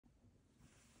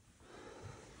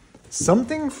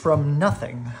Something from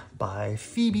Nothing by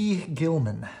Phoebe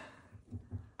Gilman.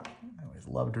 I always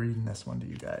loved reading this one to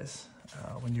you guys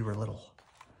when you were little.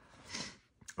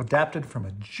 Adapted from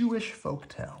a Jewish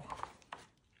folktale.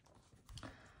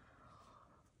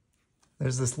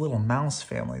 There's this little mouse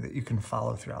family that you can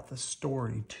follow throughout the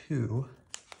story too,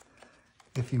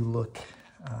 if you look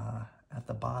at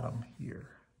the bottom here.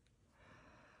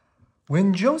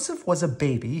 When Joseph was a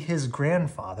baby, his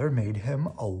grandfather made him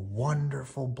a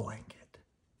wonderful blanket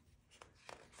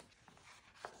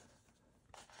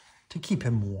to keep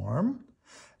him warm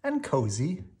and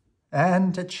cozy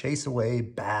and to chase away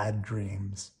bad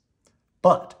dreams.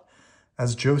 But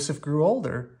as Joseph grew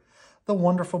older, the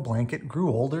wonderful blanket grew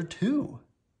older too.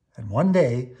 And one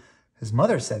day, his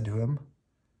mother said to him,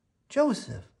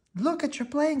 "Joseph, look at your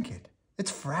blanket.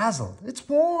 It's frazzled, it's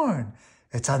worn,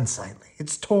 it's unsightly,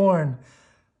 it's torn.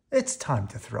 It's time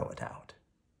to throw it out."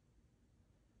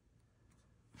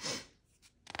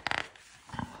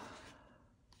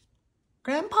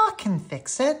 "Grandpa can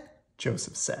fix it,"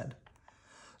 Joseph said.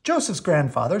 Joseph's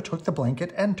grandfather took the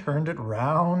blanket and turned it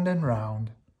round and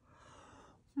round.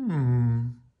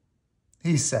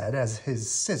 He said as his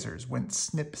scissors went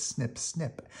snip, snip,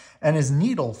 snip, and his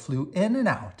needle flew in and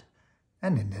out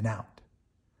and in and out.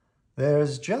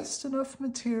 "There's just enough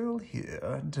material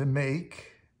here to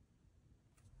make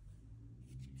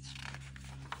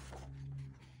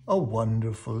a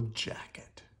wonderful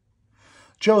jacket."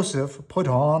 Joseph put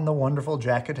on the wonderful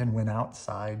jacket and went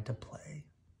outside to play.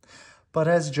 But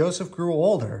as Joseph grew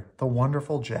older, the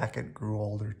wonderful jacket grew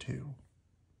older too.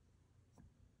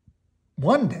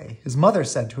 One day, his mother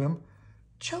said to him,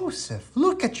 "Joseph,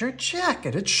 look at your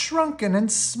jacket. It's shrunken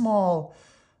and small.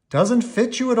 Doesn't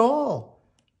fit you at all.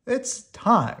 It's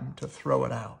time to throw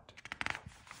it out."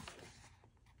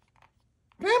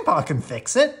 "Grandpa can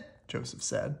fix it," Joseph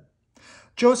said.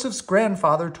 Joseph's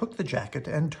grandfather took the jacket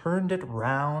and turned it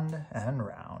round and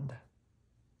round.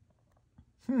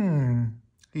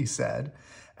 He said,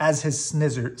 as his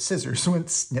scissors went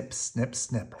snip, snip,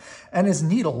 snip, and his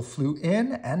needle flew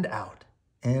in and out,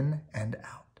 in and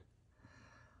out.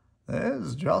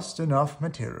 "There's just enough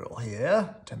material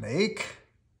here to make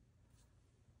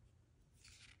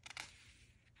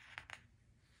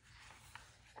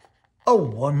a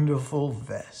wonderful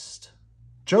vest."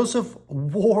 Joseph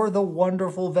wore the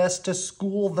wonderful vest to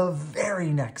school the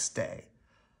very next day.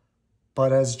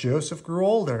 But as Joseph grew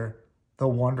older, the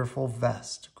wonderful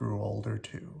vest grew older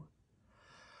too.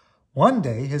 One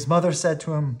day, his mother said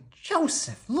to him,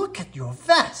 "Joseph, look at your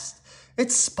vest.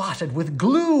 It's spotted with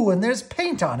glue and there's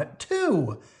paint on it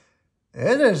too.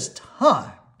 It is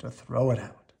time to throw it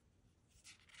out."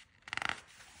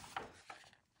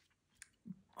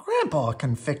 "Grandpa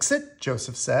can fix it,"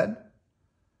 Joseph said.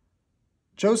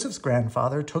 Joseph's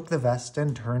grandfather took the vest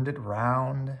and turned it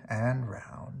round and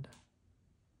round.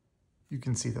 You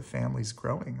can see the family's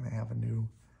growing. They have a new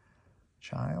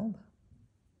child.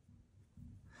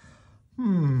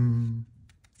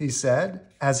 He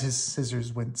said, as his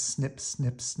scissors went snip,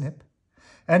 snip, snip,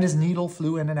 and his needle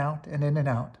flew in and out and in and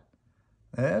out.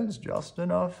 "There's just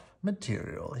enough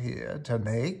material here to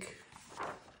make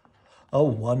a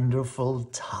wonderful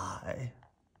tie."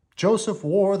 Joseph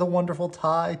wore the wonderful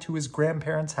tie to his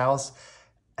grandparents' house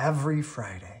every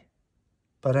Friday.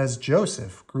 But as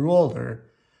Joseph grew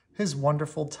older, his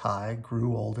wonderful tie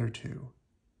grew older too.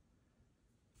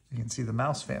 You can see the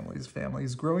mouse family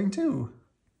is growing too.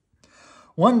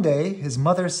 One day, his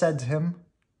mother said to him,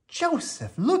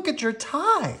 "Joseph, look at your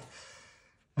tie.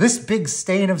 This big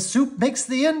stain of soup makes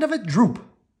the end of it droop.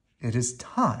 It is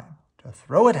time to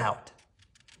throw it out."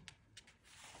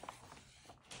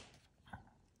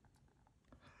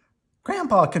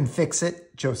 "Grandpa can fix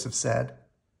it," Joseph said.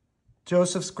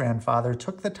 Joseph's grandfather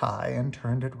took the tie and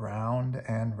turned it round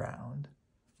and round.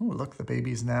 Ooh, look, the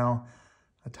baby's now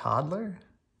a toddler.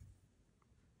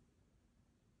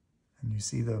 And you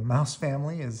see the mouse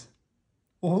family is,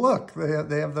 oh, look,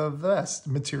 they have the vest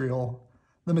material.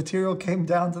 The material came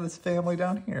down to this family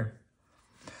down here.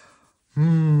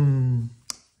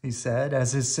 He said,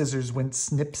 as his scissors went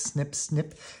snip, snip,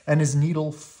 snip, and his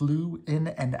needle flew in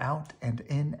and out and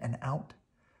in and out.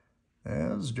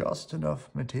 "There's just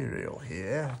enough material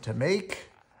here to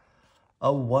make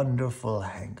a wonderful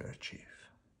handkerchief."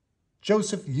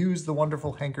 Joseph used the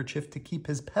wonderful handkerchief to keep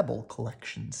his pebble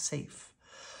collection safe.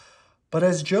 But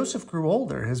as Joseph grew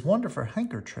older, his wonderful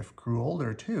handkerchief grew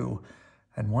older too.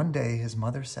 And one day his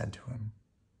mother said to him,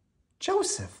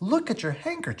 "Joseph, look at your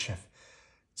handkerchief.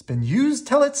 It's been used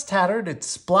till it's tattered, it's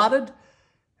splattered,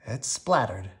 it's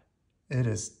splattered. It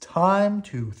is time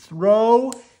to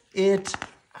throw it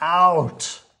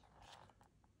out."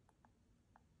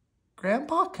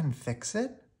 Grandpa can fix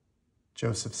it,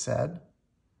 Joseph said.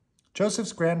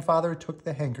 Joseph's grandfather took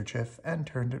the handkerchief and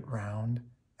turned it round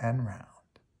and round.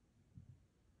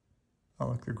 Oh,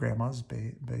 look, the grandma's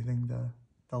bathing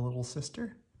the little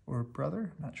sister or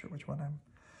brother. I'm not sure which one. I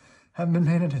haven't been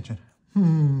paying attention.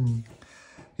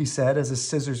 He said as his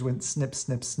scissors went snip,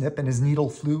 snip, snip, and his needle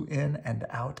flew in and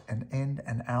out and in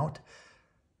and out.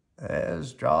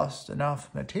 There's just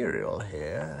enough material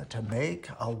here to make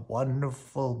a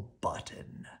wonderful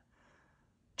button.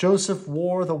 Joseph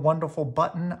wore the wonderful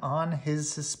button on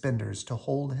his suspenders to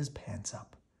hold his pants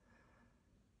up.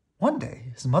 One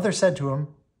day, his mother said to him,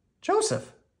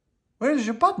 "Joseph, where's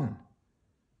your button?"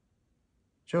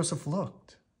 Joseph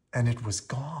looked, and it was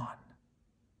gone.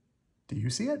 Do you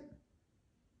see it?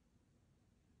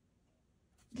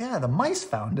 Yeah, the mice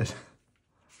found it.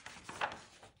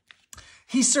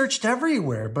 He searched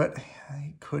everywhere, but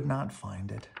he could not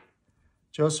find it.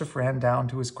 Joseph ran down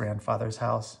to his grandfather's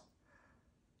house.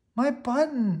 "My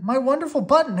button, my wonderful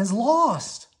button is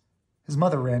lost." His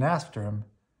mother ran after him.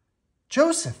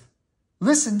 "Joseph,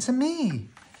 listen to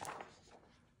me.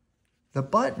 The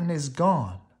button is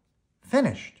gone,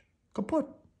 finished, kaput.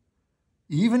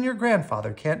 Even your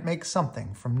grandfather can't make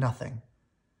something from nothing."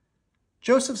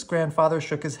 Joseph's grandfather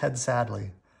shook his head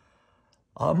sadly.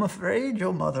 "I'm afraid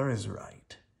your mother is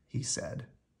right," he said.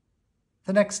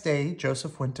 The next day,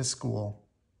 Joseph went to school.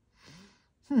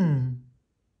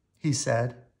 He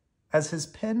said, as his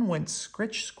pen went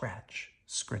scritch,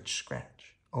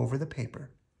 scratch over the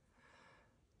paper.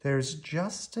 There's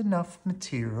just enough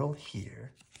material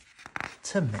here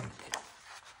to make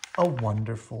a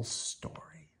wonderful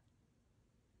story.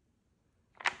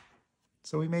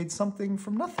 So he made something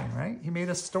from nothing, right? He made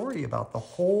a story about the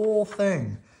whole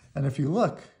thing. And if you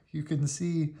look, you can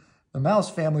see the mouse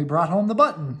family brought home the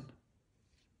button.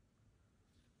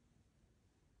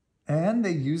 And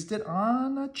they used it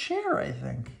on a chair, I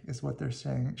think, is what they're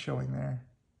showing there.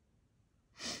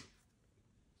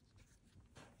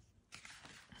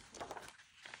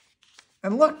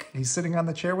 And look, he's sitting on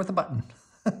the chair with a button.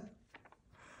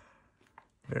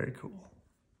 Very cool.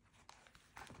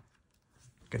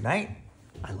 Good night.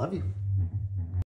 I love you.